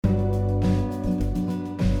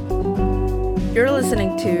You're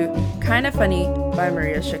listening to Kinda Funny by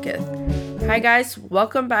Maria Shukith. Hi guys,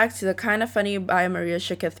 welcome back to the Kinda Funny by Maria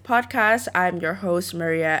Shukith podcast. I'm your host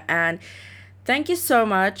Maria, and thank you so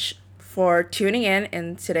much for tuning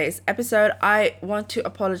in today's episode. I want to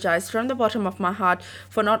apologize from the bottom of my heart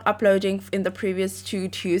for not uploading in the previous 2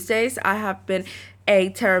 Tuesdays. I have been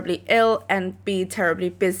A, terribly ill, and B, terribly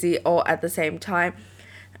busy all at the same time.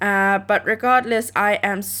 But regardless, I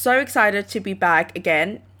am so excited to be back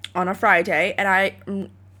again on a Friday, and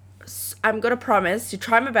I'm gonna promise to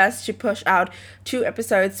try my best to push out 2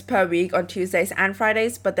 episodes per week on Tuesdays and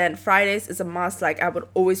Fridays. But then Fridays is a must. Like, I would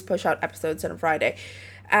always push out episodes on a Friday.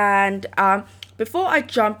 And before I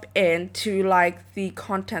jump into the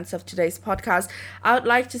contents of today's podcast, I would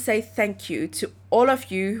like to say thank you to all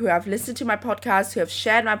of you who have listened to my podcast, who have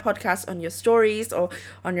shared my podcast on your stories or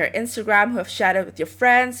on your Instagram, who have shared it with your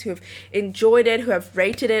friends, who have enjoyed it, who have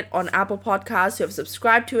rated it on Apple Podcasts, who have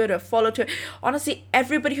subscribed to it or followed to it. Honestly,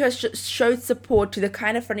 everybody who has showed support to the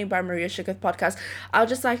Kinda Funny by Maria Shukith podcast, I would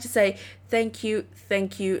just like to say thank you,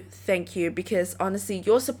 because honestly,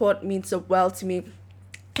 your support means the world to me.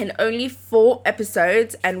 In only 4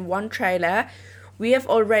 episodes and 1 trailer, we have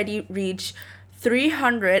already reached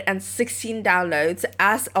 316 downloads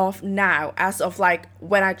as of now,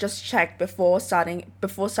 when I just checked before starting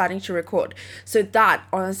to record. So that,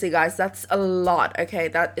 honestly guys, that's a lot. Okay,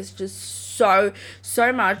 that is just so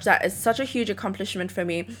much. That is such a huge accomplishment for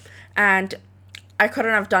me, and I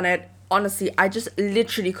couldn't have done it. Honestly, I just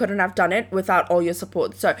literally couldn't have done it without all your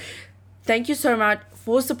support. So thank you so much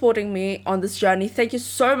for supporting me on this journey. Thank you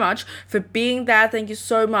so much for being there. Thank you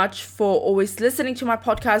so much for always listening to my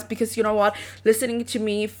podcast, because you know what? Listening to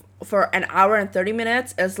me for an hour and 30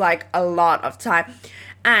 minutes is like a lot of time.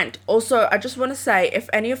 And also, I just want to say, if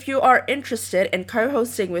any of you are interested in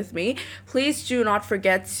co-hosting with me, please do not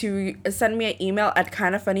forget to send me an email at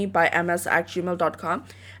kindafunnybyms@gmail.com,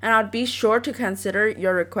 and I'd be sure to consider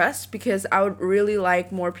your request, because I would really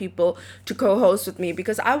like more people to co-host with me,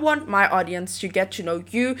 because I want my audience to get to know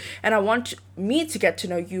you, and I want me to get to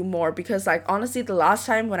know you more, because honestly, the last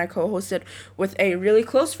time when I co-hosted with a really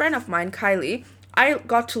close friend of mine, Kylie, I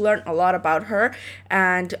got to learn a lot about her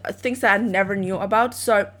and things that I never knew about.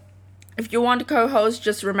 So if you want to co-host,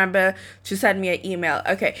 just remember to send me an email.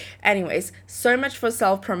 Okay, anyways, so much for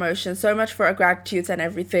self-promotion, so much for gratitude and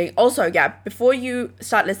everything. Also, yeah, before you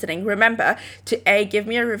start listening, remember to A, give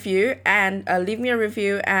me a review and leave me a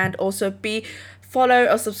review, and also B, follow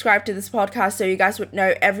or subscribe to this podcast, so you guys would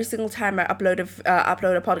know every single time I upload a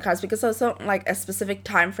podcast, because there's not a specific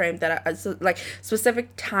time frame that I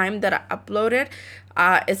upload it.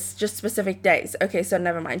 It's just specific days. Okay, so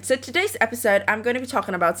never mind. So today's episode, I'm going to be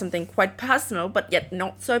talking about something quite personal, but yet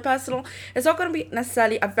not so personal. It's not going to be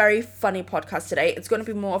necessarily a very funny podcast today. It's going to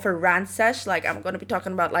be more of a rant sesh. I'm going to be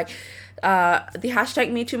talking about the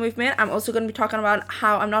hashtag Me Too movement. I'm also going to be talking about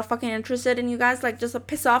how I'm not fucking interested in you guys. Just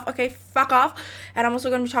piss off. Okay, fuck off. And I'm also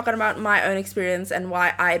going to be talking about my own experience and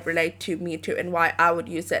why I relate to Me Too and why I would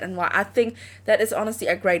use it and why I think that is honestly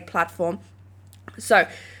a great platform. So,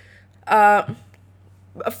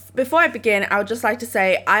 before I begin, I would just like to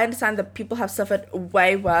say I understand that people have suffered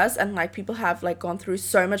way worse, and people have gone through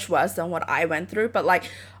so much worse than what I went through. But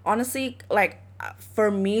honestly, for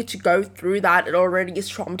me to go through that, it already is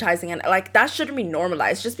traumatizing, and that shouldn't be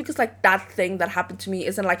normalized. Just because that thing that happened to me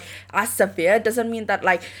isn't as severe doesn't mean that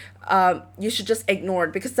you should just ignore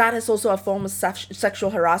it, because that is also a form of sexual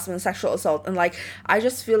harassment, sexual assault, and I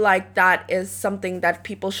just feel that is something that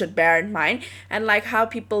people should bear in mind. And how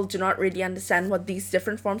people do not really understand what these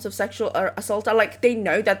different forms of sexual assault are. They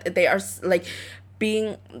know that they are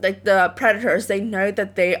being the predators. They know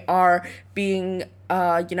that they are being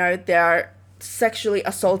they're sexually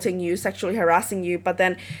assaulting you, sexually harassing you, but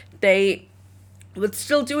then they would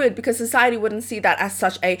still do it because society wouldn't see that as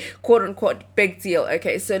such a quote-unquote big deal.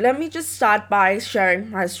 Okay, so let me just start by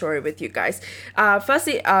sharing my story with you guys.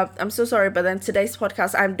 Firstly, I'm so sorry, but then today's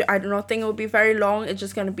podcast, I do not think it will be very long. It's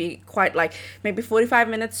just going to be quite maybe 45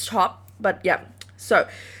 minutes top, but yeah. So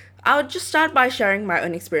I'll just start by sharing my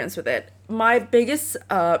own experience with it. My biggest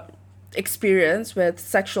experience with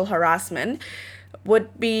sexual harassment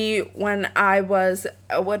would be when it was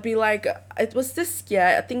this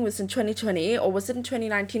year. I think it was in 2020, or was it in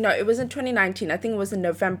 2019? No, it was in 2019. I think it was in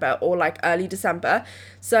November or early December.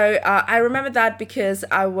 So I remember that because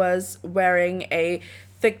I was wearing a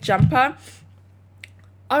thick jumper.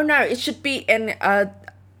 Oh no, it should be in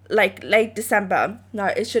like late December. No,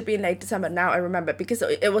 it should be in late December. Now I remember because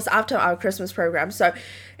it was after our Christmas program. So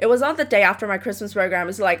it was on the day after my Christmas program.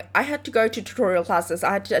 It's like I had to go to tutorial classes.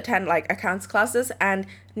 I had to attend like accounts classes, and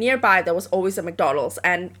nearby there was always a McDonald's.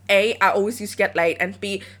 And A, I always used to get late, and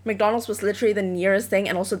B, McDonald's was literally the nearest thing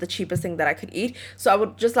and also the cheapest thing that I could eat. So I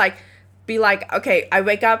would just like be like, okay, I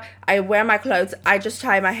wake up, I wear my clothes, I just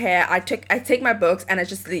tie my hair, I take my books, and I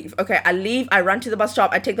just leave. Okay, I leave, I run to the bus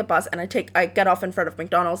stop, I take the bus, and I get off in front of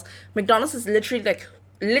McDonald's. McDonald's is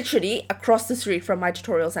literally across the street from my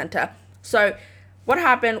tutorial center. So what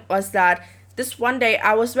happened was that this one day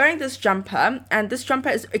I was wearing this jumper, and this jumper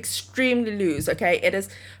is extremely loose. Okay, it is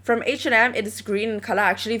from H&M. It is green in color.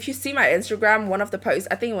 Actually, if you see my Instagram, one of the posts,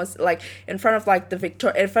 I think it was like in front of like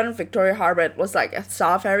in front of Victoria Harbor. It was like a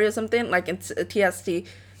Star Ferry or something, like in TST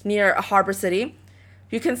near Harbor City.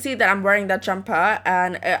 You can see that I'm wearing that jumper,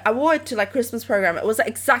 and I wore it to like Christmas program. It was the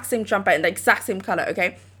exact same jumper in the exact same color.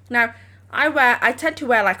 Okay, now I tend to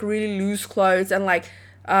wear like really loose clothes, and like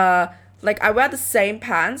I wear the same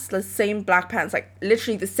pants, the same black pants, like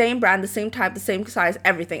literally the same brand, the same type, the same size,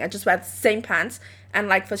 everything. I just wear the same pants, and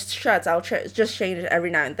like for shirts, I'll just change it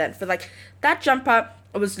every now and then. For like that jumper,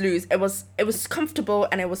 it was loose, it was comfortable,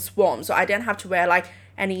 and it was warm, so I didn't have to wear like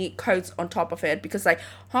any coats on top of it, because like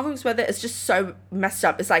Hong Kong's weather is just so messed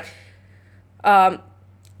up. It's like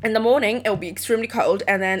in the morning it'll be extremely cold,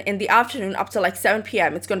 and then in the afternoon up to like 7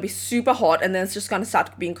 p.m. it's gonna be super hot, and then it's just gonna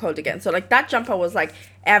start being cold again. So like that jumper was like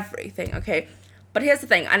everything. Okay, but here's the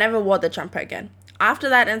thing, I never wore the jumper again. After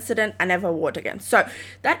that incident, I never wore it again. So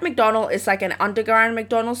that McDonald's is like an underground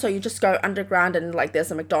McDonald's, so you just go underground, and like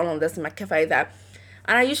there's a McDonald's, there's a McCafe there.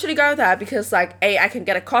 And I usually go there because like A, I can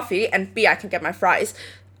get a coffee, and B, I can get my fries,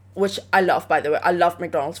 which I love, by the way. I love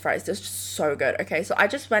McDonald's fries. They're just so good. Okay, so I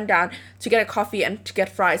just went down to get a coffee and to get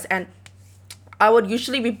fries, and I would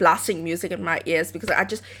usually be blasting music in my ears because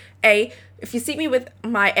if you see me with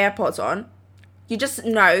my AirPods on, you just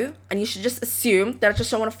know, and you should just assume that I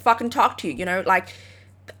just don't want to fucking talk to you, you know? Like,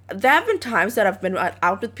 there have been times that I've been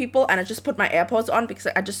out with people and I just put my AirPods on because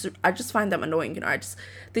I just find them annoying, you know?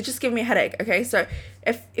 They just give me a headache, okay? So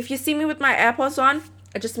if you see me with my AirPods on,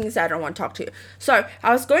 it just means that I don't want to talk to you. So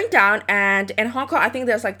I was going down, and in Hong Kong, I think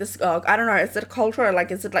there's like this, I don't know, is it a culture, or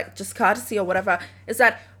like, is it like just courtesy or whatever? Is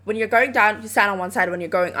that when you're going down, you stand on one side. When you're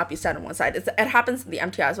going up, you stand on one side. It happens in the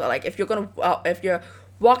MTR as well. Like if you're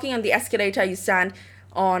walking on the escalator, you stand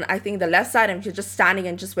on, I think, the left side, and if you're just standing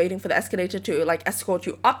and just waiting for the escalator to like escort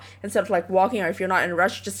you up instead of like walking, or if you're not in a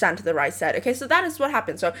rush, just stand to the right side. Okay, so that is what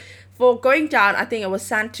happened. So for going down, I think it was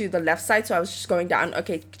stand to the left side, so I was just going down,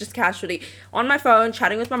 okay, just casually on my phone,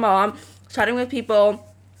 chatting with my mom, chatting with people,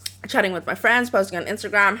 chatting with my friends, posting on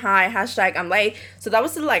Instagram, hi, hashtag I'm late. So that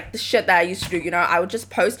was like the shit that I used to do, you know? I would just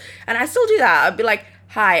post, and I still do that. I'd be like,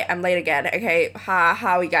 hi, I'm late again. Okay,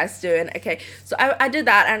 how are you guys doing? Okay, so I did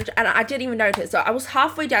that, and I didn't even notice. So I was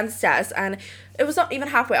halfway down the stairs, and it was not even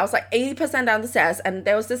halfway. I was like 80% down the stairs, and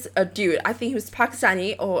there was this dude. I think he was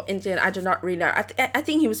Pakistani or Indian. I do not really know. I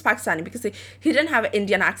think he was Pakistani because he didn't have an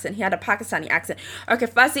Indian accent. He had a Pakistani accent. Okay,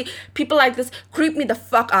 firstly, people like this creep me the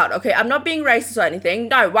fuck out. Okay, I'm not being racist or anything.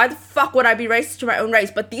 No, why the fuck would I be racist to my own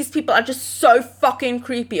race? But these people are just so fucking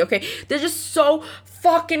creepy. Okay, they're just so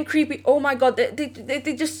fucking creepy. Oh my god,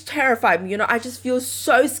 they just terrify me, you know? I just feel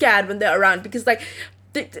so scared when they're around, because like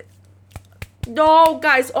no,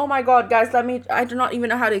 guys, oh my god, guys, I do not even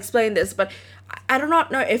know how to explain this, but I do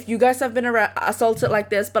not know if you guys have been assaulted like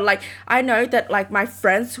this, but like I know that like my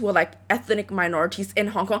friends who are like ethnic minorities in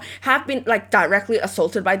Hong Kong have been like directly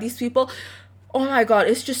assaulted by these people. Oh my god,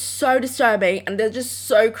 it's just so disturbing, and they're just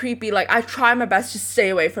so creepy. Like I try my best to stay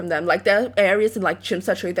away from them. Like there are areas in like Tsim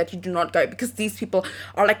Sha Tsui that you do not go, because these people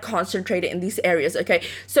are like concentrated in these areas. Okay,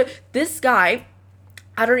 so this guy,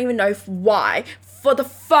 I don't even know why, for the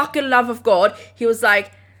fucking love of God, he was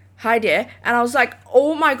like, hi dear, and I was like,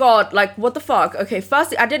 oh my god, like what the fuck? Okay,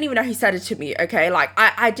 firstly, I didn't even know he said it to me. Okay, like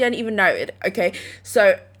I didn't even know it. Okay,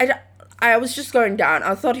 so I was just going down.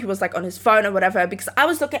 I thought he was like on his phone or whatever, because I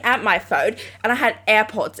was looking at my phone and I had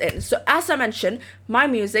AirPods in. So as I mentioned, my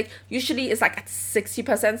music usually is like at 60%,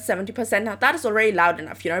 70%. Now that is already loud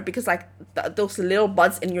enough, you know, because like those little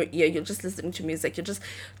buds in your ear, you're just listening to music, you're just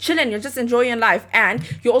chilling, you're just enjoying life, and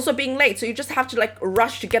you're also being late. So you just have to like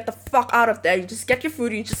rush to get the fuck out of there. You just get your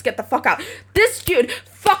food, you just get the fuck out. This dude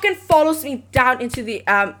fucking follows me down into the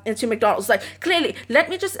into McDonald's. Like clearly, let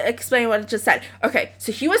me just explain what I just said. Okay,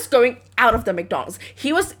 so he was going out of the McDonald's.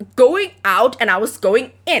 He was going out and I was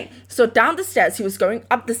going in. So down the stairs, he was going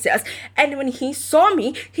up the stairs. And when he saw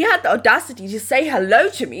me, he had the audacity to say hello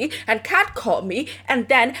to me and catcall me. And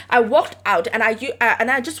then I walked out and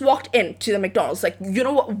I just walked into the McDonald's. Like, you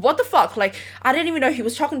know what the fuck? Like, I didn't even know he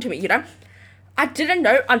was talking to me, you know? I didn't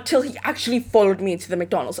know until he actually followed me into the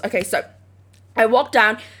McDonald's. Okay, so I walked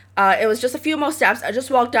down. It was just a few more steps. I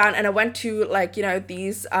just walked down and I went to, like, you know,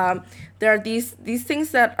 these there are these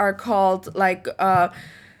things that are called, like,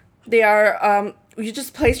 they are you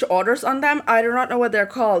just place your orders on them. I do not know what they're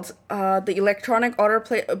called. The electronic order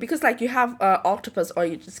play, because like you have Octopus, or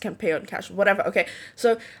you just can pay on cash, whatever. Okay,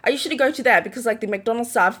 so I usually go to there because like the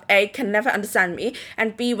McDonald's staff, A, can never understand me,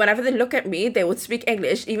 and B, whenever they look at me, they would speak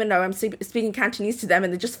English, even though I'm speaking Cantonese to them,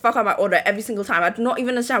 and they just fuck up my order every single time. I do not even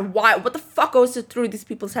understand why. What the fuck goes through these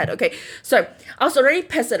people's head? Okay, so I was already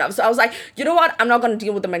pissed enough. So I was like, you know what? I'm not gonna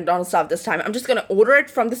deal with the McDonald's staff this time. I'm just gonna order it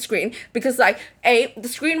from the screen, because like A, the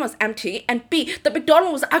screen was empty, and B, the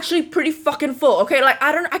McDonald's was actually pretty fucking full. Okay, like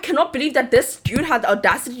I cannot believe that this dude had the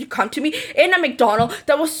audacity to come to me in a McDonald's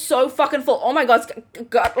that was so fucking full. Oh my god,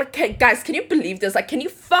 like, guys, can you believe this? Like, can you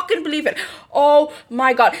fucking believe it? Oh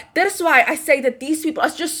my god, that is why I say that these people are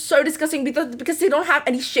just so disgusting, because they don't have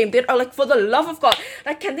any shame. They are like, for the love of God,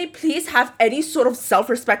 like, can they please have any sort of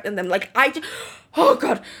self-respect in them? Like, oh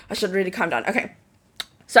god, I should really calm down. Okay,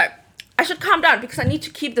 so I should calm down because I need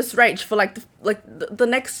to keep this rage for like the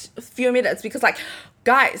next few minutes, because like,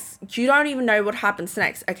 guys, you don't even know what happens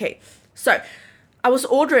next. Okay, so I was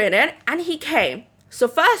ordering it and he came. So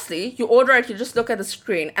firstly, you order it, you just look at the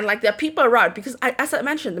screen, and like there are people around, because as I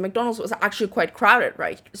mentioned, the McDonald's was actually quite crowded,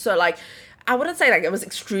 right? So like, I wouldn't say like it was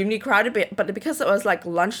extremely crowded, but because it was like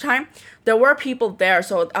lunchtime, there were people there.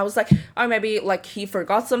 So I was like, oh, maybe like he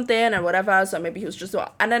forgot something or whatever, so maybe he was just,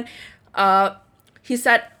 and then he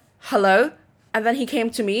said hello, and then he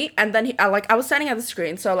came to me, and then I was standing at the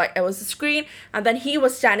screen, so like it was the screen, and then he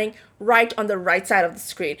was standing right on the right side of the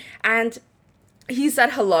screen, and he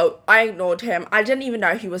said hello. I ignored him. I didn't even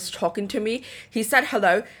know he was talking to me. He said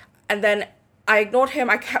hello, and then I ignored him.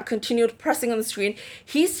 I continued pressing on the screen.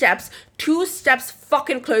 He steps 2 steps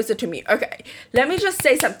fucking closer to me. Okay, let me just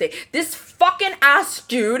say something. This fucking ass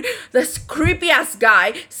dude, this creepy ass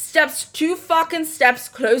guy, steps 2 fucking steps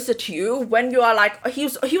closer to you when you are like, he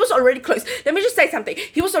was already close. Let me just say something.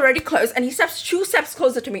 He was already close, and he steps 2 steps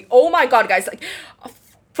closer to me. Oh my god, guys, like,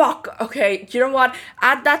 fuck. Okay, you know what?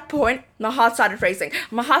 At that point, my heart started racing.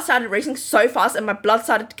 My heart started racing so fast, and my blood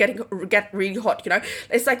started to get really hot, you know?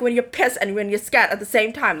 It's like when you're pissed and when you're scared at the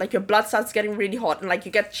same time, like your blood starts getting really hot, and like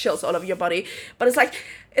you get chills all over your body. But it's like,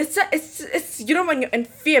 it's you know, when you're in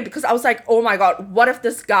fear, because I was like, oh my god, what if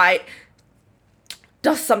this guy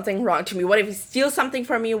does something wrong to me? What if he steals something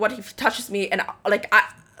from me? What if he touches me? And like,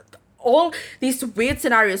 all these weird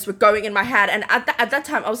scenarios were going in my head, and at that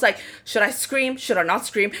time I was like, should I scream? Should I not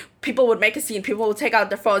scream? People would make a scene, people would take out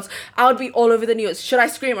their phones, I would be all over the news. Should I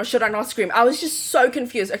scream or should I not scream? I was just so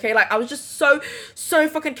confused. Okay, like I was just so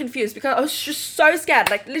fucking confused, because I was just so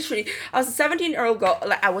scared. Like literally, I was a 17-year-old girl.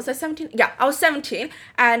 Like, was I 17? Yeah, I was 17,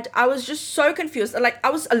 and I was just so confused. Like,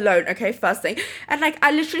 I was alone, okay, first thing, and like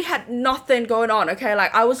I literally had nothing going on. Okay,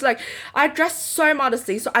 like I was like, I dressed so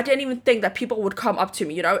modestly, so I didn't even think that people would come up to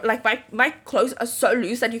me, you know? Like my clothes are so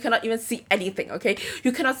loose that you cannot even see anything. Okay,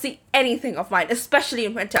 you cannot see anything of mine, especially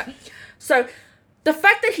in winter. So the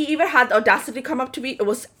fact that he even had the audacity to come up to me, it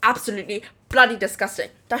was absolutely bloody disgusting.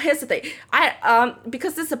 Now here's the thing,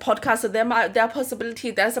 because this is a podcast, so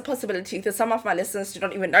there's a possibility that some of my listeners do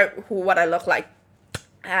not even know what I look like,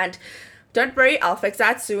 and don't worry, I'll fix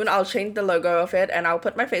that soon. I'll change the logo of it and I'll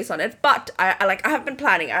put my face on it. But I have been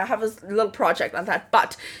planning. I have a little project on that.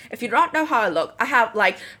 But if you don't know how I look, I have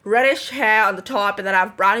like reddish hair on the top, and then I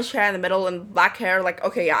have brownish hair in the middle and black hair. Like,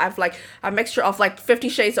 okay, yeah, I have like a mixture of like 50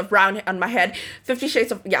 shades of brown on my head, 50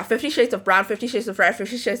 shades of brown, 50 shades of red,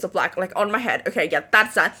 50 shades of black, like on my head. Okay, yeah,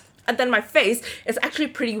 that's that. And then my face is actually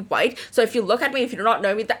pretty white. So if you look at me, if you do not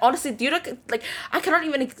know me, that honestly, do you look like, I cannot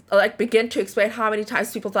even like begin to explain how many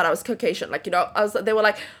times people thought I was Caucasian. Like, you know, they were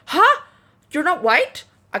like, huh? You're not white?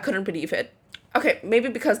 I couldn't believe it. Okay, maybe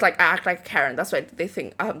because like I act like Karen. That's why they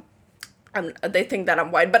think they think that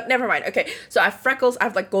I'm white. But never mind. Okay, so I have freckles. I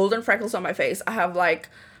have like golden freckles on my face. I have like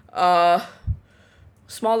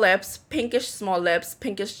small lips, pinkish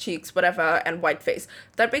cheeks, whatever, and white face.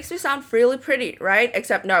 That makes me sound really pretty, right?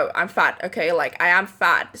 Except no, I'm fat, okay? Like, I am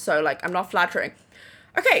fat, so like, I'm not flattering.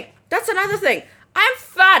 Okay, that's another thing. I'm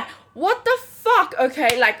fat. What the fuck?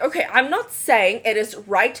 Okay, like, okay, I'm not saying it is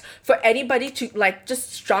right for anybody to like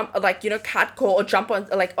just jump, like, you know, catcall or jump on,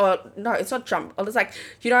 like, or no, it's not jump. It's like,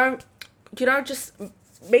 you know, just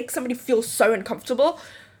make somebody feel so uncomfortable.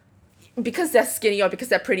 because they're skinny or because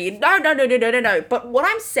they're pretty. No, no, no, no, no, no, no. But what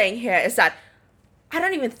I'm saying here is that I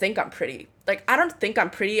don't even think I'm pretty. Like, I don't think I'm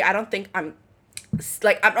pretty. I don't think I'm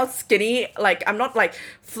like, I'm not skinny. Like, I'm not like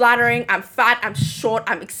flattering. I'm fat. I'm short.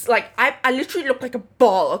 I literally look like a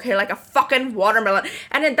ball. Okay, like a fucking watermelon.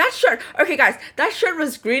 And then that shirt. Okay, guys, that shirt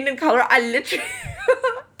was green in color. I literally,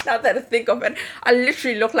 now that I think of it, I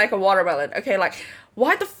literally look like a watermelon. Okay, like,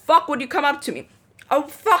 why the fuck would you come up to me? A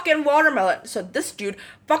fucking watermelon. So this dude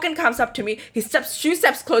fucking comes up to me. He steps 2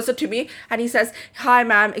 steps closer to me and he says, "Hi,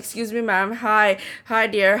 ma'am. Excuse me, ma'am. Hi,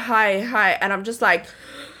 dear. Hi." And I'm just like,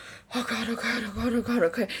 oh god, oh god, oh god, oh god.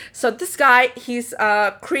 Okay. So this guy, he's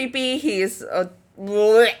creepy. He's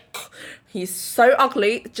so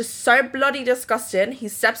ugly, just so bloody disgusting. He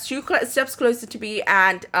steps 2 steps closer to me,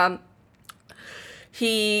 and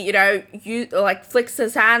he, you like flicks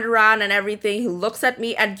his hand around and everything. He looks at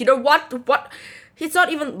me, and you know what? He's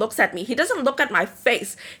not even looks at me. He doesn't look at my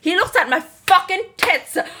face. He looks at my fucking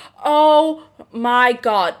tits. Oh my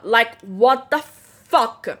god. Like, what the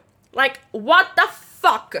fuck? Like, what the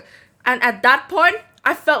fuck? And at that point,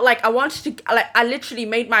 I felt like I wanted to, like, I literally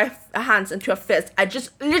made my hands into a fist. I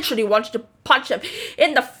just literally wanted to punch him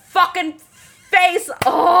in the fucking face.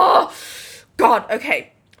 Oh, God.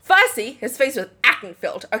 Okay. Firstly, his face was acne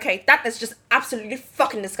filled. Okay, that is just absolutely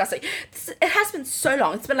fucking disgusting. It has been so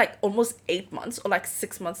long. It's been like almost 8 months or like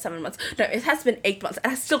 6 months, 7 months. No, it has been 8 months,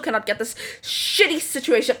 and I still cannot get this shitty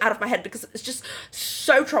situation out of my head because it's just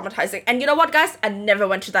so traumatizing. And you know what, guys? I never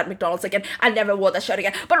went to that McDonald's again. I never wore that shirt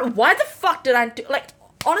again. But why the fuck did I do? Like,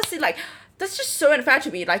 honestly, like, that's just so unfair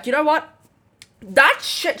to me. Like, you know what? That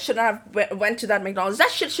shit shouldn't have went to that McDonald's. That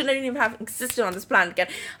shit shouldn't even have existed on this planet again.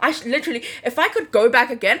 Literally, if I could go back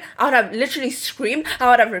again, I would have literally screamed. I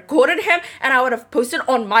would have recorded him, and I would have posted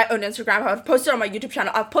on my own Instagram. I would have posted on my YouTube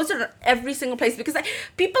channel. I've posted on every single place because like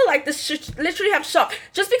people like this should literally have shock.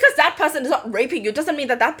 Just because that person is not raping you doesn't mean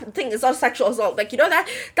that that thing is not sexual assault. Like, you know, that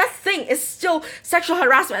thing is still sexual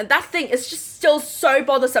harassment, and that thing is just still so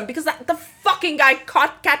bothersome because like, the fucking guy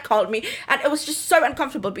cat called me, and it was just so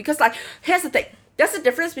uncomfortable because like, here's the thing. There's a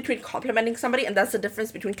difference between complimenting somebody, and that's the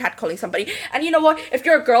difference between catcalling somebody. And you know what? If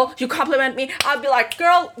you're a girl, you compliment me, I'll be like,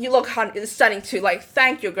 girl, you look stunning too. Like,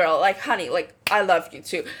 thank you, girl. Like, honey, like, I love you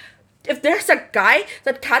too. If there's a guy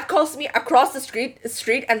that catcalls me across the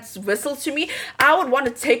street and whistles to me, I would want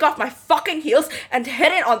to take off my fucking heels and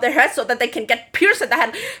hit it on their head so that they can get pierced in the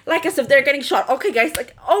head, like as if they're getting shot. Okay, guys,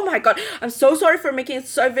 like, oh my god, I'm so sorry for making it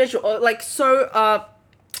so visual, like, so,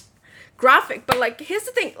 graphic, but like, here's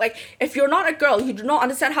the thing, like, if you're not a girl, you do not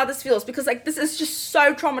understand how this feels, because like, this is just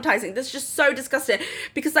so traumatizing, this is just so disgusting,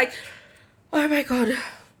 because like, oh my god,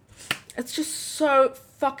 it's just so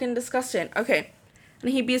fucking disgusting. Okay,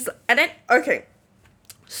 and okay,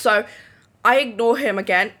 so I ignore him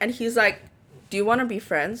again, and he's like, do you want to be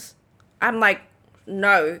friends? I'm like,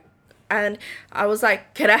 no. And I was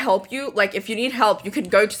like, can I help you? Like, if you need help, you can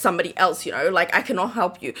go to somebody else, you know, like, I cannot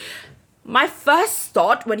help you. My first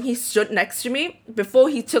thought when he stood next to me, before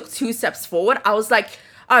he took 2 steps forward, I was like,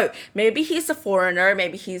 oh, maybe he's a foreigner,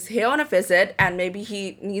 maybe he's here on a visit, and maybe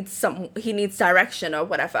he needs direction or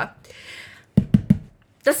whatever.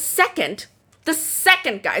 The second,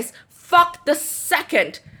 guys, the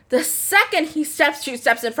second he steps 2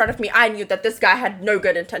 steps in front of me, I knew that this guy had no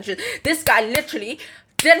good intention. This guy literally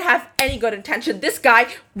didn't have any good intention. This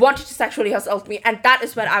guy wanted to sexually assault me, and that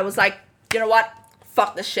is when I was like, you know what?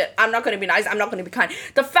 Fuck this shit. I'm not going to be nice. I'm not going to be kind.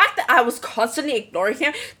 The fact that I was constantly ignoring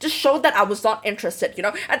him just showed that I was not interested, you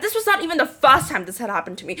know? And this was not even the first time this had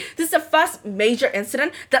happened to me. This is the first major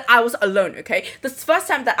incident that I was alone, okay? The first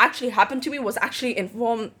time that actually happened to me was actually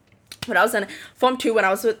when I was in Form 2, when I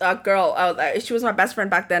was with a girl. She was my best friend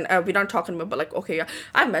back then. We don't talk anymore, but like, okay, yeah.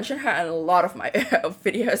 I've mentioned her in a lot of my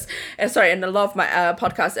videos. In a lot of my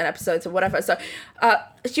podcasts and episodes or whatever. So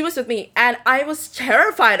she was with me, and I was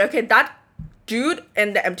terrified, okay? That dude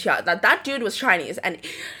in the MTR, that dude was Chinese, and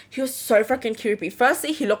he was so freaking creepy.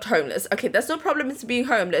 Firstly, he looked homeless. Okay, there's no problem with being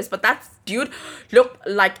homeless, but that dude looked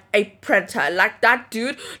like a predator. Like, that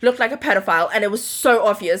dude looked like a pedophile, and it was so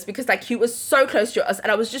obvious because like, he was so close to us,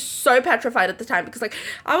 and I was just so petrified at the time because like,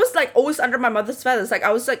 I was like always under my mother's feathers. Like,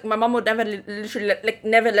 I was like, my mom would never literally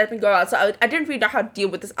never let me go out, so I didn't really know how to deal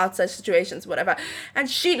with this outside situations, whatever. And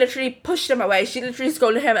she literally pushed him away. She literally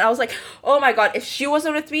scolded him, and I was like, oh my god, if she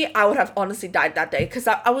wasn't with me, I would have honestly died that day because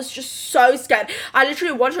I was just so scared. I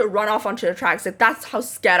literally wanted to run off onto the tracks. Like, that's how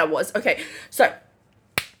scared I was. Okay, so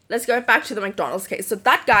let's go back to the McDonald's case. So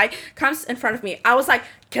that guy comes in front of me. I was like,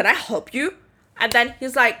 can I help you? And then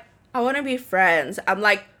he's like, I want to be friends. I'm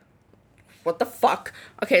like, what the fuck?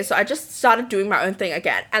 Okay, so I just started doing my own thing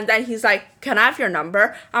again. And then he's like, can I have your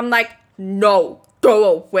number? I'm like, no.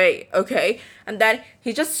 go away, okay? And then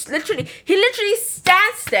he literally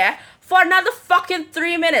stands there for another fucking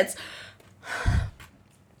 3 minutes.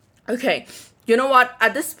 Okay, you know what?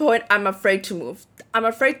 At this point, I'm afraid to move. I'm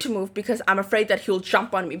afraid to move because I'm afraid that he'll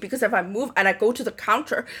jump on me. Because if I move and I go to the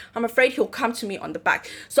counter, I'm afraid he'll come to me on the back.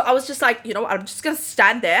 So I was just like, you know what? I'm just gonna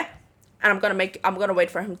stand there and I'm gonna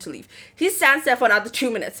wait for him to leave. He stands there for another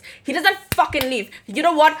 2 minutes. He doesn't fucking leave. You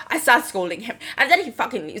know what? I start scolding him. And then he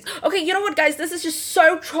fucking leaves. Okay, you know what, guys? This is just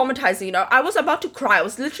so traumatizing, you know? I was about to cry. I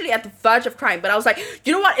was literally at the verge of crying. But I was like,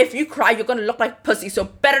 you know what? If you cry, you're gonna look like pussy. So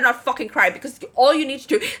better not fucking cry. Because all you need to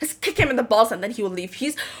do is kick him in the balls and then he will leave.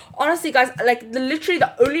 He's, honestly, guys, like, literally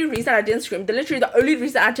the only reason I didn't scream, the only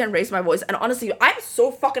reason I didn't raise my voice. And honestly, I'm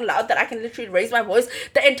so fucking loud that I can literally raise my voice.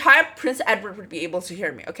 The entire Prince Edward would be able to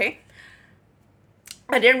hear me, okay?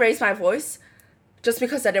 I didn't raise my voice just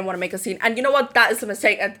because I didn't want to make a scene. And you know what? That is the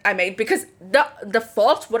mistake I made, because the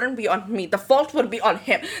fault wouldn't be on me. The fault would be on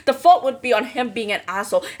him. The fault would be on him being an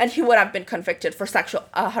asshole, and he would have been convicted for sexual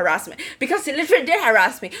harassment, because he literally did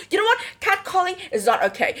harass me. You know what? Catcalling is not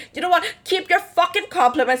okay. You know what? Keep your fucking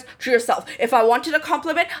compliments to yourself. If I wanted a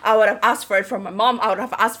compliment, I would have asked for it from my mom. I would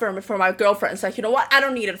have asked for it from my girlfriends. Like, you know what? I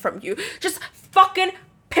don't need it from you. Just fucking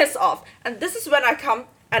piss off. And this is when I come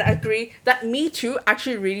and agree that Me Too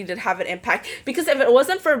actually really did have an impact. Because if it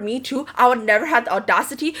wasn't for Me Too, I would never had the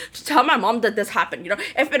audacity to tell my mom that this happened, you know?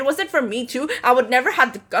 If it wasn't for Me Too, I would never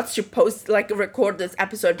had the guts to record this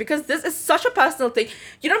episode, because this is such a personal thing.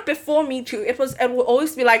 You know, before Me Too, it would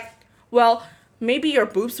always be like, well, maybe your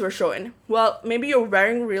boobs were showing. Well, maybe you're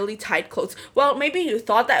wearing really tight clothes. Well, maybe you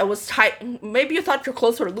thought that it was tight. Maybe you thought your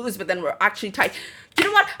clothes were loose, but then were actually tight. You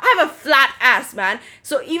know what? I have a flat ass, man.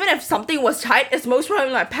 So even if something was tight, it's most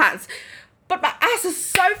probably my pants. But my ass is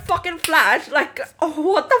so fucking flat. Like, oh,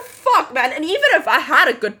 what the fuck, man? And even if I had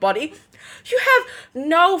a good body, you have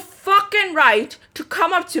no fucking right to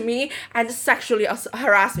come up to me and sexually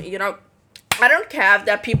harass me, you know? I don't care if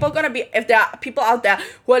there are people out there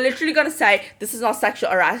who are literally gonna say this is not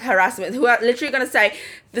sexual harassment, who are literally gonna say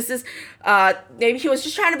this is, maybe he was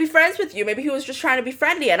just trying to be friends with you, maybe he was just trying to be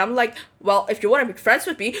friendly, and I'm like, well, if you want to be friends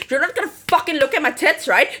with me, you're not gonna fucking look at my tits,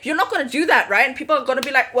 right? You're not gonna do that, right? And people are gonna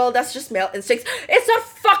be like, well, that's just male instincts. It's not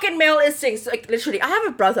fucking male instincts. Like, literally, I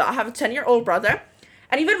have a 10-year-old brother,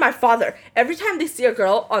 and even my father, every time they see a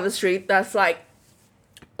girl on the street that's like,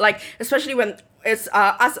 especially when it's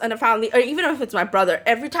us and a family, or even if it's my brother,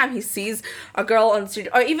 every time he sees a girl on the street,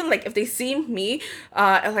 or even like if they see me,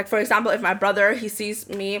 like for example, if my brother, he sees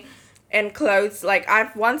me in clothes, like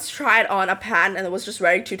I've once tried on a pant and it was just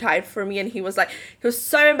very too tight for me, and he was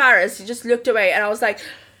so embarrassed, he just looked away, and I was like,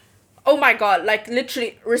 oh my god, like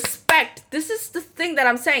literally respect. This is the thing that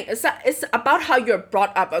I'm saying. It's about how you're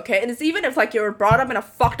brought up, okay? And it's even if like you're brought up in a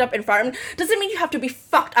fucked up environment, doesn't mean you have to be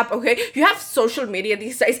fucked up, okay? You have social media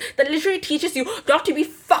these days that literally teaches you not to be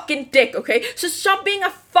fucking dick, okay? So stop being a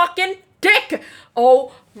fucking dick.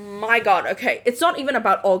 Oh my god, okay? It's not even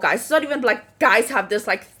about all guys. It's not even like guys have this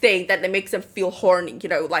like thing that makes them feel horny, you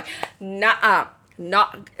know? Like, nah.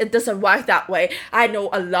 It doesn't work that way. I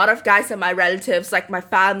know a lot of guys and my relatives, like my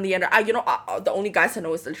family, and the only guys I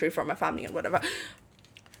know is literally from my family and whatever.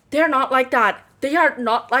 They're not like that. They are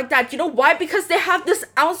not like that. You know why? Because they have this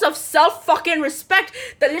ounce of self-fucking-respect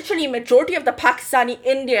that literally majority of the Pakistani,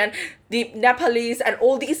 Indian, the Nepalese, and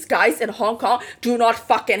all these guys in Hong Kong do not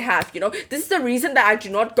fucking have, you know? This is the reason that I do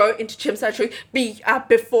not go into Tsim Sha Tsui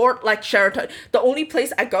before, like, Sheraton. The only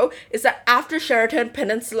place I go is that after Sheraton,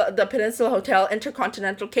 the Peninsula Hotel,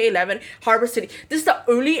 Intercontinental, K11, Harbour City. This is the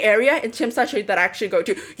only area in Tsim Sha Tsui that I actually go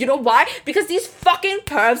to. You know why? Because these fucking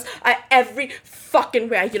pervs are every fucking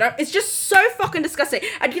where, you know? It's just so fucking disgusting.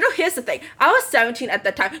 And you know, here's the thing. I was 17 at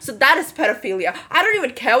that time, so that is pedophilia. I don't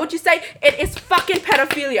even care what you say. It is fucking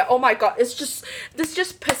pedophilia. Oh my god, this just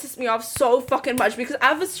pisses me off so fucking much, because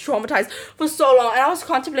I was traumatized for so long, and I was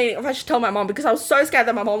contemplating if I should tell my mom, because I was so scared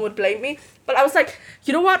that my mom would blame me. But I was like,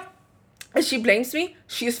 you know what? If she blames me,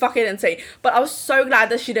 she's fucking insane. But I was so glad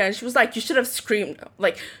that she didn't. She was like, you should have screamed.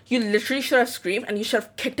 Like, you literally should have screamed, and you should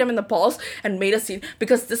have kicked him in the balls and made a scene,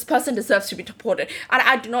 because this person deserves to be deported. And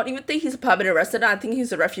I do not even think he's a permanent resident. I think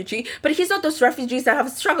he's a refugee. But he's not those refugees that have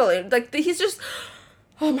struggled. Like, he's just...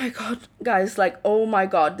 Oh my god, guys. Like, oh my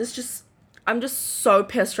god. I'm just so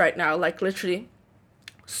pissed right now. Like, literally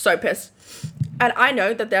so pissed. And I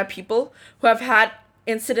know that there are people who have had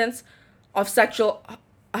incidents of sexual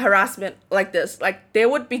harassment like this. Like, there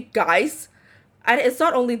would be guys, and it's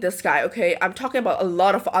not only this guy, okay? I'm talking about a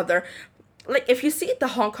lot of other, like, if you see the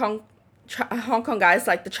Hong Kong guys,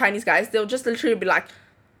 like the Chinese guys, they'll just literally be like,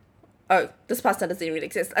 oh, this person doesn't even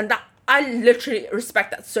exist. And that, I literally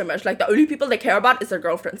respect that so much. Like, the only people they care about is their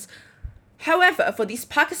girlfriends. However, for these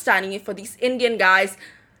Pakistani, for these Indian guys,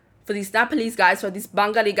 for these Nepalese guys, for these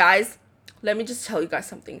Bengali guys, let me just tell you guys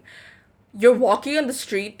something. You're walking on the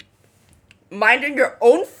street, minding your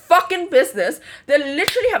own fucking business. They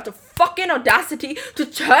literally have the fucking audacity to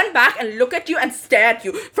turn back and look at you and stare at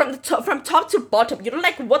you from the from top to bottom. You're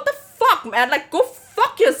like, what the fuck, man? Like, go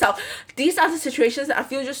fuck yourself. These are the situations that I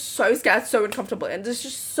feel just so scared, so uncomfortable, and it's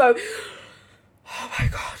just so. Oh my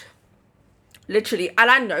god. Literally, and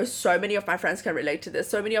I know so many of my friends can relate to this.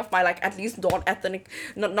 So many of my, like, at least non-ethnic,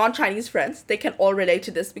 non-Chinese friends, they can all relate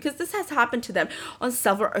to this, because this has happened to them on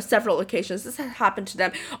several occasions. This has happened to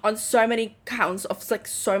them on so many counts of, like,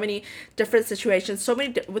 so many different situations,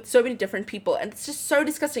 with so many different people, and it's just so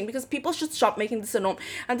disgusting, because people should stop making this a norm.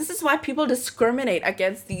 And this is why people discriminate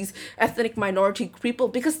against these ethnic minority people,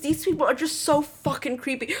 because these people are just so fucking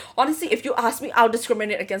creepy. Honestly, if you ask me, I'll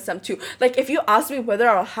discriminate against them too. Like, if you ask me whether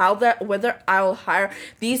I will hire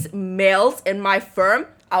these males in my firm,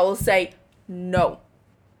 I will say no.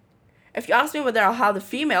 If you ask me whether I'll hire the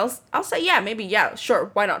females, I'll say yeah, maybe, yeah,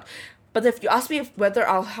 sure, why not? But if you ask me whether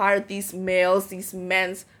I'll hire these males, these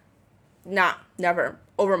men's, nah, never.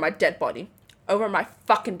 Over my dead body. Over my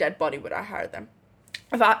fucking dead body would I hire them.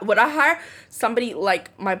 Would I hire somebody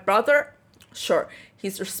like my brother? Sure.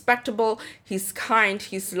 He's respectable, he's kind,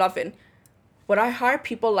 he's loving. Would I hire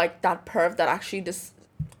people like that perv that actually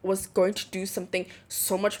was going to do something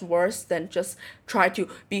so much worse than just try to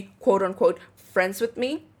be quote unquote friends with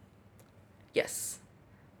me? Yes.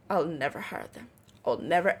 I'll never hire them. I'll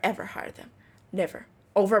never ever hire them. Never.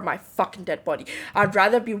 Over my fucking dead body. I'd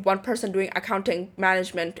rather be one person doing accounting,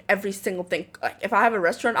 management, every single thing. Like, if I have a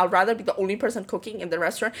restaurant, I'll rather be the only person cooking in the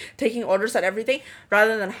restaurant, taking orders and everything,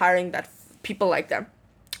 rather than hiring people like them.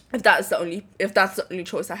 If that's the only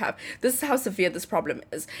choice I have. This is how severe this problem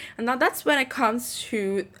is. And now that's when it comes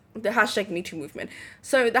to the hashtag #MeToo movement.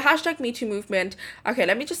 So the hashtag #MeToo movement, okay,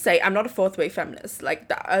 let me just say, I'm not a fourth wave feminist.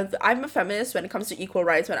 Like, I'm a feminist when it comes to equal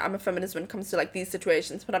rights, I'm a feminist when it comes to, like, these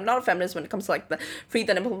situations, but I'm not a feminist when it comes to, like, the free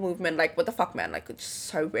the nipple movement. Like, what the fuck, man? Like, it's just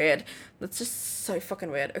so weird. That's just so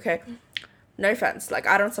fucking weird, okay? No offense. Like,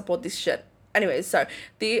 I don't support this shit. Anyways, so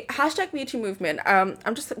the hashtag #MeToo movement,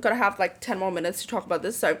 I'm just gonna have like 10 more minutes to talk about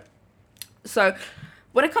this. So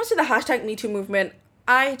when it comes to the hashtag #MeToo movement,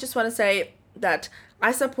 I just want to say that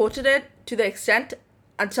I supported it to the extent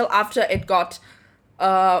until after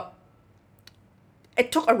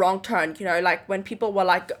it took a wrong turn, like when people were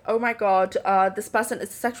like, oh my god, this person is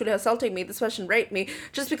sexually assaulting me, this person raped me,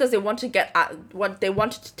 just because they want to they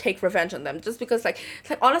wanted to take revenge on them, just because like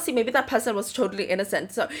honestly, maybe that person was totally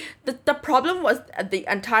innocent. So the problem was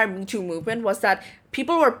the entire Me Too movement was that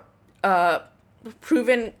people were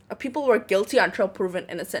guilty until proven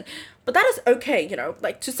innocent. But that is okay,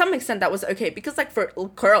 like to some extent that was okay, because like for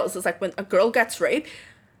girls, it's like when a girl gets raped,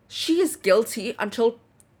 she is guilty until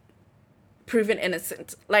proven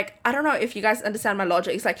innocent. Like, I don't know if you guys understand my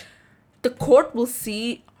logic. It's like the court will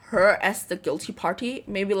see her as the guilty party,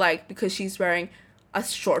 maybe like because she's wearing a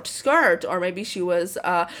short skirt, or maybe she was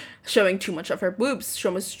showing too much of her boobs, she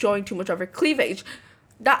was showing too much of her cleavage.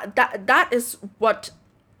 That is what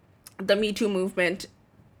the Me Too movement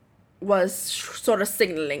was sort of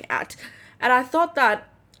signaling at. And I thought that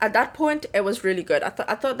at that point it was really good. I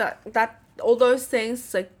thought that all those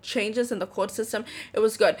things, like changes in the court system, it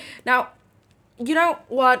was good. Now, you know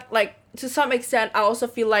what, like to some extent I also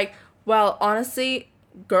feel like, well, honestly,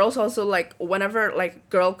 girls also, like whenever like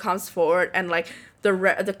girl comes forward and like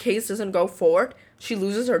the case doesn't go forward, she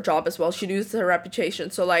loses her job as well, she loses her reputation.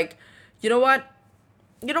 So like, you know what,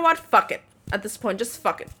 fuck it. At this point, just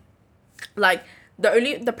fuck it. Like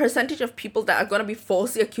the percentage of people that are going to be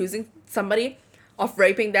falsely accusing somebody of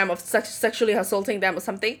raping them, of sexually assaulting them or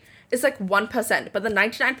something, it's like 1%. But the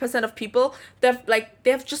 99% of people,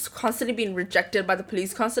 they've just constantly been rejected by the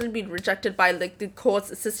police, constantly been rejected by like the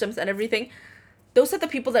courts systems and everything. Those are the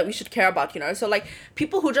people that we should care about, So like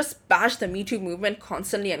people who just bash the Me Too movement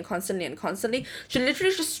constantly should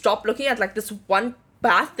literally just stop looking at like this one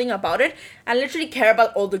bad thing about it and literally care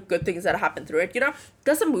about all the good things that happen through it.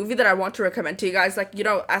 There's a movie that I want to recommend to you guys. Like,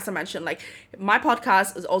 as I mentioned, like my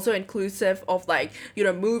podcast is also inclusive of like,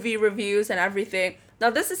 movie reviews and everything. Now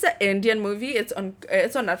this is an Indian movie. It's on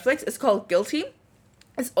Netflix. It's called Guilty.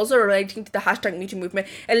 It's also relating to the hashtag Me Too movement.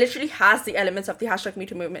 It literally has the elements of the hashtag Me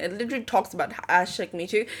Too movement. It literally talks about hashtag Me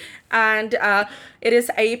Too, and it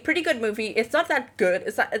is a pretty good movie. It's not that good.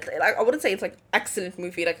 It's like I wouldn't say it's like excellent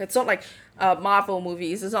movie. Like it's not like Marvel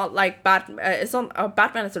movies. It's not like Batman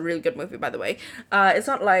is a really good movie, by the way. It's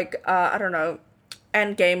not like I don't know,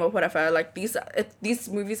 Endgame or whatever. Like these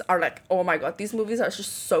movies are like, oh my god, these movies are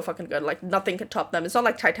just so fucking good. Like nothing can top them. It's not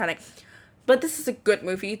like Titanic. but this is a good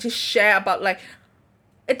movie to share about, like,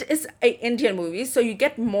 it is a Indian movie, so you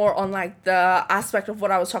get more on like the aspect of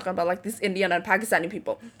what I was talking about, like these Indian and Pakistani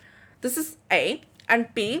people. This is A.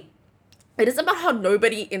 And B, it is about how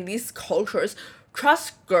nobody in these cultures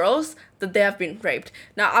trusts girls that they have been raped.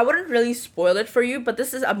 Now, I wouldn't really spoil it for you, but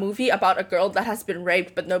this is a movie about a girl that has been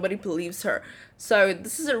raped, but nobody believes her. So,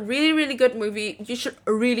 this is a really, really good movie. You should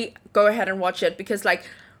really go ahead and watch it because, like,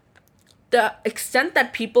 the extent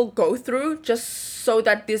that people go through just so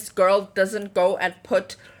that this girl doesn't go and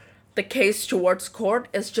put the case towards court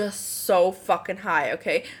is just so fucking high,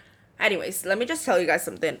 okay? Anyways, let me just tell you guys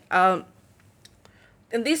something.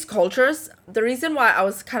 In these cultures, the reason why I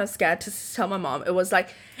was kind of scared to tell my mom, it was like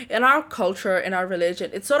in our culture, in our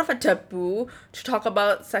religion, it's sort of a taboo to talk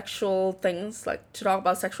about sexual things, like to talk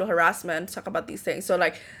about sexual harassment, talk about these things. So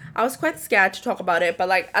like I was quite scared to talk about it, but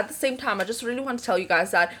like at the same time, I just really want to tell you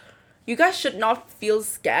guys that you guys should not feel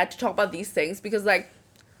scared to talk about these things because like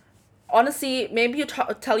honestly, maybe you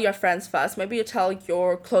tell your friends first. Maybe you tell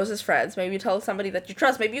your closest friends. Maybe you tell somebody that you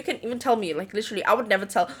trust. Maybe you can even tell me. Like literally, I would never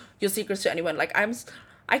tell your secrets to anyone. Like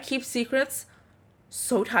I keep secrets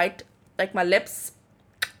so tight. Like my lips.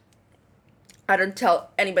 I don't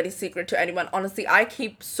tell anybody's secret to anyone. Honestly, I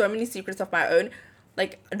keep so many secrets of my own.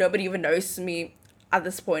 Like nobody even knows me at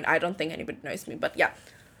this point. I don't think anybody knows me. But yeah,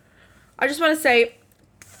 I just want to say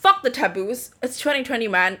fuck the taboos. It's 2020,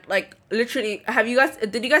 man. Like, literally,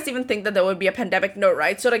 did you guys even think that there would be a pandemic? No,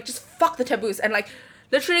 right? So, like, just fuck the taboos and, like,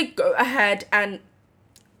 literally go ahead and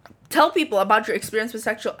tell people about your experience with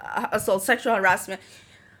sexual assault, sexual harassment.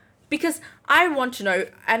 Because I want to know,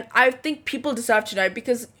 and I think people deserve to know,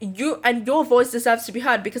 because you and your voice deserves to be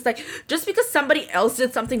heard. Because, like, just because somebody else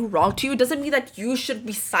did something wrong to you doesn't mean that you should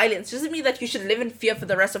be silenced. Doesn't mean that you should live in fear for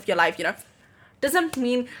the rest of your life, you know? Doesn't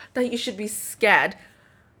mean that you should be scared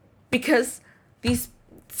because these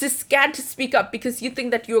just scared to speak up because you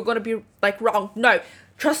think that you're going to be like wrong. No,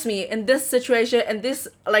 trust me, in this situation, in this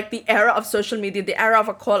like the era of social media, the era of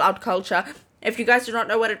a call out culture, if you guys do not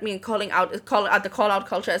know what it means, call out the call out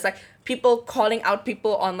culture is like people calling out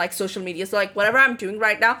people on like social media. So like whatever I'm doing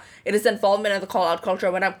right now, it is involvement in the call out culture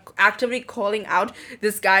when I'm actively calling out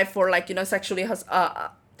this guy for like, you know, sexually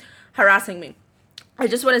harassing me. I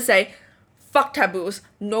just want to say fuck taboos.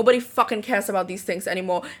 Nobody fucking cares about these things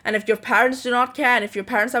anymore. And if your parents do not care, and if your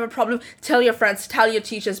parents have a problem, tell your friends, tell your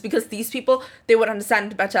teachers, because these people, they would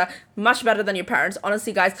understand better, much better than your parents.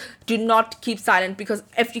 Honestly, guys, do not keep silent, because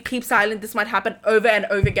if you keep silent, this might happen over and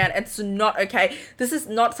over again. It's not okay. This is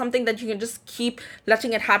not something that you can just keep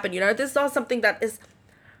letting it happen, you know? This is not something that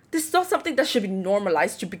should be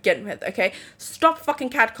normalized to begin with, okay? Stop fucking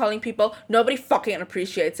catcalling people. Nobody fucking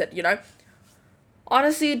appreciates it, you know?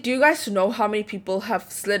 Honestly, do you guys know how many people have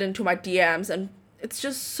slid into my DMs, and it's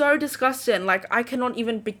just so disgusting. Like, I cannot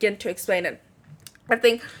even begin to explain it. I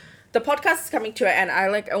think the podcast is coming to an end. I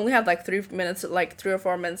like only have like 3 minutes, like 3 or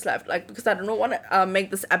 4 minutes left, like because I don't want to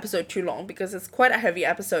make this episode too long because it's quite a heavy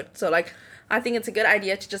episode. So like, I think it's a good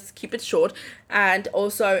idea to just keep it short. And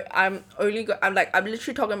also, I'm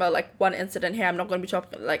literally talking about like one incident here. I'm not gonna be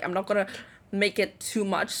talking like I'm not gonna make it too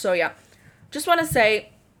much. So yeah, just want to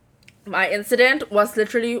say my incident was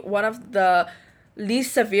literally one of the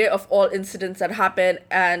least severe of all incidents that happened,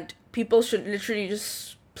 and people should literally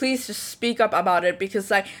just please just speak up about it, because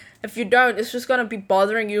like if you don't, it's just gonna be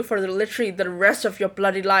bothering you for literally the rest of your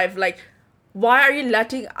bloody life. Like, why are you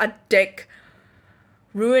letting a dick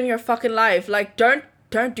ruin your fucking life? Like, don't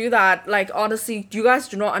do that. Like, honestly, you guys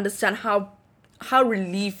do not understand how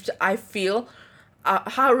relieved I feel,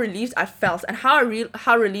 how relieved I felt, and how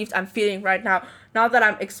relieved I'm feeling right now. Now that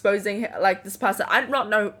I'm exposing like this person, I do not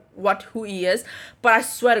know who he is, but I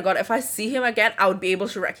swear to God, if I see him again, I would be able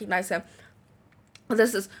to recognize him.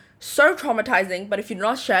 This is so traumatizing. But if you do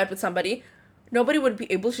not share it with somebody, nobody would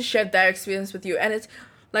be able to share their experience with you. And it's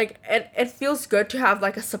like it feels good to have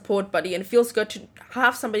like a support buddy, and it feels good to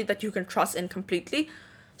have somebody that you can trust in completely.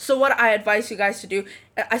 So what I advise you guys to do,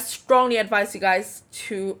 I strongly advise you guys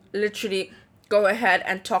to literally go ahead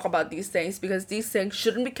and talk about these things, because these things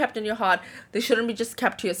shouldn't be kept in your heart. They shouldn't be just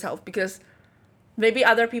kept to yourself, because maybe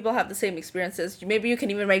other people have the same experiences. Maybe you can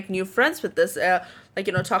even make new friends with this, like,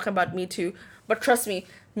 you know, talking about Me Too. But trust me,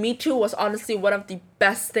 Me Too was honestly one of the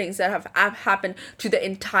best things that have happened to the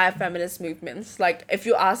entire feminist movements. Like, if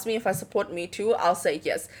you ask me if I support Me Too, I'll say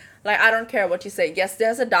yes. Like, I don't care what you say. Yes,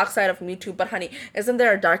 there's a dark side of Me Too, but honey, isn't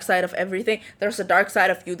there a dark side of everything? There's a dark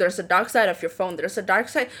side of you. There's a dark side of your phone. There's a dark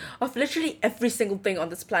side of literally every single thing on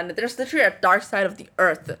this planet. There's literally a dark side of the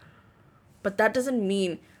earth. But that doesn't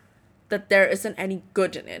mean that there isn't any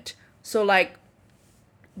good in it. So, like,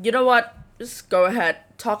 you know what? Just go ahead,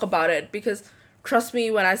 talk about it, because trust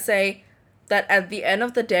me when I say that at the end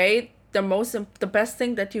of the day, the best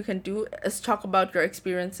thing that you can do is talk about your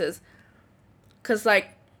experiences. Because,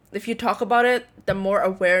 like, if you talk about it, the more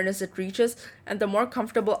awareness it reaches, and the more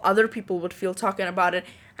comfortable other people would feel talking about it.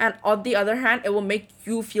 And on the other hand, it will make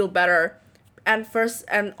you feel better. And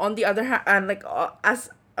on the other hand, and like,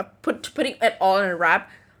 putting it all in a wrap,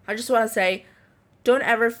 I just want to say, don't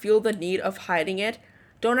ever feel the need of hiding it.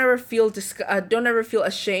 Don't ever feel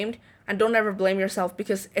ashamed, and don't ever blame yourself,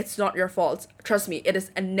 because it's not your fault. Trust me, it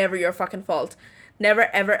is never your fucking fault. Never,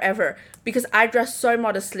 ever, ever. Because I dress so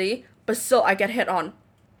modestly, but still I get hit on.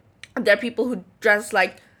 There are people who dress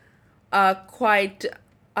like quite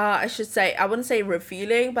I should say, I wouldn't say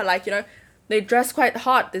revealing, but like, they dress quite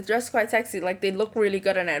hot, they dress quite sexy, like they look really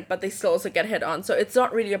good in it, but they still also get hit on. So it's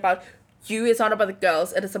not really about you, it's not about the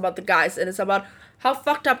girls, it is about the guys. It is about how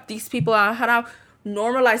fucked up these people are, how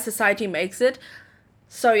normalized society makes it.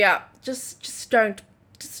 So yeah, just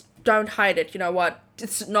don't hide it. You know what?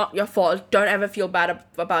 It's not your fault. Don't ever feel bad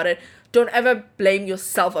about it. Don't ever blame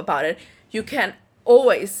yourself about it. You can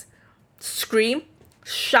always scream,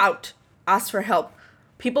 shout, ask for help.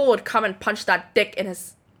 People would come and punch that dick in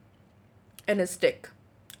his dick,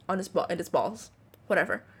 in his balls,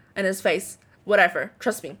 whatever, in his face, whatever.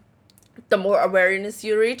 Trust me. The more awareness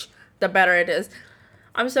you reach, the better it is.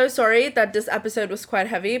 I'm so sorry that this episode was quite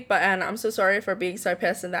heavy, and I'm so sorry for being so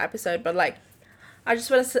pissed in the episode, but like, I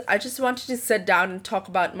just wanted to sit down and talk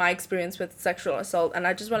about my experience with sexual assault, and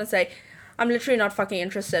I just want to say, I'm literally not fucking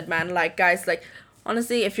interested, man. Like, guys, like,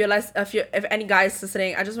 honestly, if any guys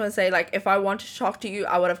listening, I just want to say, like, if I want to talk to you,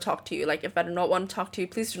 I would have talked to you. Like, if I do not want to talk to you,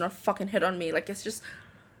 please do not fucking hit on me. Like, it's just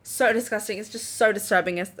so disgusting. It's just so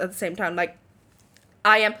disturbing at the same time. Like,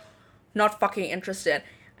 I am not fucking interested,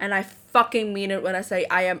 and I fucking mean it when I say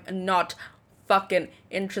I am not fucking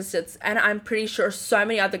interested. And I'm pretty sure so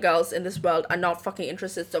many other girls in this world are not fucking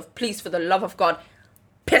interested. So please, for the love of God,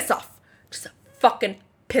 piss off. Just fucking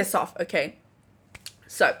piss off, okay?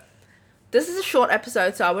 So this is a short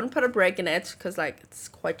episode, so I wouldn't put a break in it, because like, it's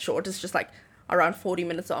quite short. It's just like around 40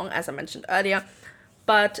 minutes long, as I mentioned earlier.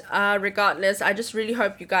 But regardless, I just really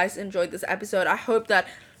hope you guys enjoyed this episode. I hope that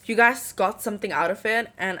you guys got something out of it,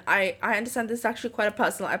 and I understand this is actually quite a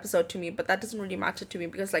personal episode to me, but that doesn't really matter to me,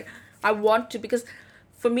 because like, because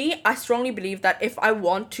for me, I strongly believe that if I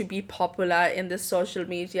want to be popular in this social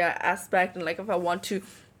media aspect, and like, if I want to,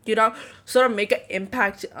 sort of make an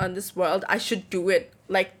impact on this world, I should do it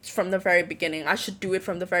like from the very beginning. I should do it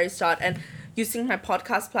from the very start, and using my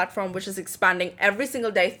podcast platform, which is expanding every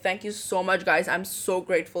single day. Thank you so much, guys. I'm so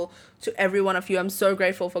grateful to every one of you. I'm so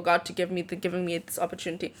grateful for God to giving me this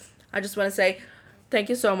opportunity. I just want to say thank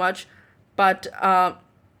you so much. But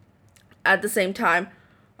at the same time,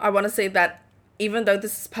 I want to say that even though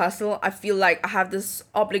this is personal, I feel like I have this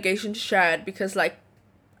obligation to share it, because like,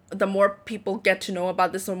 the more people get to know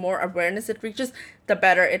about this, the more awareness it reaches, the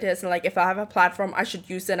better it is. And like, if I have a platform, I should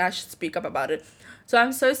use it, and I should speak up about it. So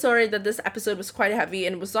I'm so sorry that this episode was quite heavy,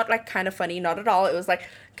 and it was not like kind of funny, not at all. It was like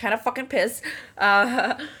kind of fucking piss.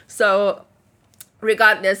 So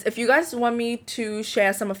regardless, if you guys want me to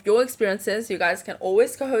share some of your experiences, you guys can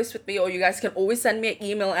always co-host with me, or you guys can always send me an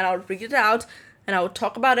email, and I'll read it out, and I will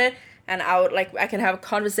talk about it, and I can have a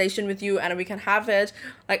conversation with you, and we can have it,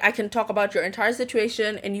 like, I can talk about your entire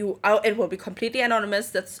situation, and it will be completely anonymous.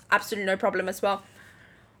 That's absolutely no problem as well.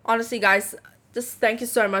 Honestly, guys, just thank you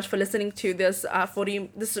so much for listening to this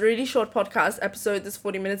this really short podcast episode, this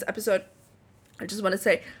 40 minutes episode. I just want to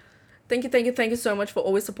say thank you so much for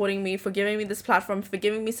always supporting me, for giving me this platform, for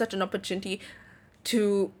giving me such an opportunity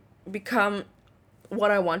to become what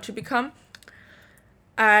I want to become.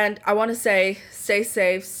 And I want to say, stay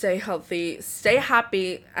safe, stay healthy, stay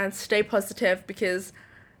happy, and stay positive, because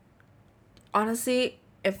honestly,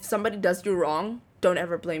 if somebody does you wrong, don't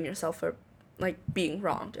ever blame yourself for like being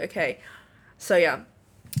wronged, okay? So yeah,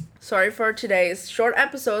 sorry for today's short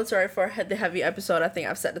episode, sorry for the heavy episode. I think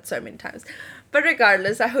I've said it so many times, but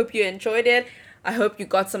regardless, I hope you enjoyed it. I hope you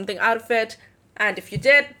got something out of it, and if you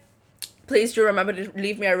did, please do remember to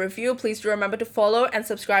leave me a review. Please do remember to follow and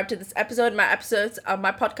subscribe to this episode. My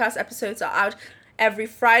podcast episodes are out every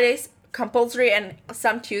Fridays, compulsory, and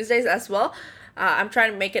some Tuesdays as well. I'm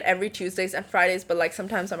trying to make it every Tuesdays and Fridays, but like,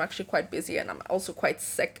 sometimes I'm actually quite busy, and I'm also quite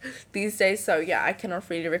sick these days. So yeah, I cannot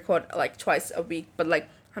really record like twice a week, but like,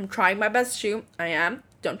 I'm trying my best to. I am.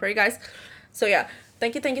 Don't worry, guys. So yeah,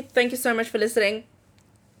 thank you so much for listening,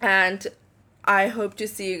 and I hope to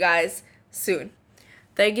see you guys soon.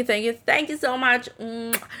 Thank you so much.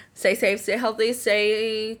 Stay safe, stay healthy,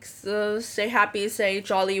 stay happy, stay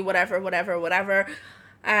jolly, whatever.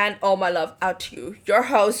 And all my love out to you. Your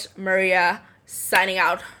host, Maria, signing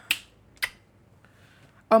out.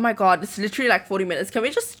 Oh my god, it's literally like 40 minutes. Can we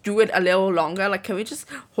just do it a little longer? Like, can we just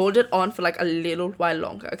hold it on for like a little while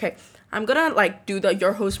longer? Okay. I'm gonna like do the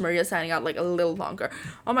your host Maria signing out like a little longer.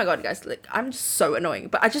 Oh my god, guys, like I'm just so annoying.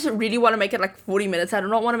 But I just really want to make it like 40 minutes. I do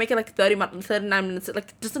not want to make it like 39 minutes. Like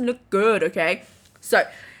it doesn't look good, okay? So,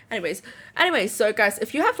 anyways, so guys,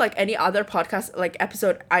 if you have like any other podcast like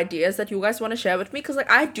episode ideas that you guys want to share with me, because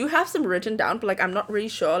like I do have some written down, but like I'm not really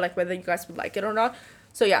sure like whether you guys would like it or not.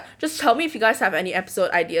 So yeah, just tell me if you guys have any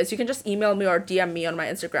episode ideas. You can just email me or DM me on my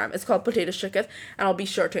Instagram. It's called Potato Chicketh, and I'll be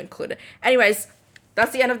sure to include it. Anyways,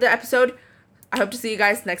 that's the end of the episode. I hope to see you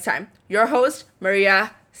guys next time. Your host,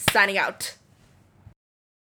 Maria, signing out.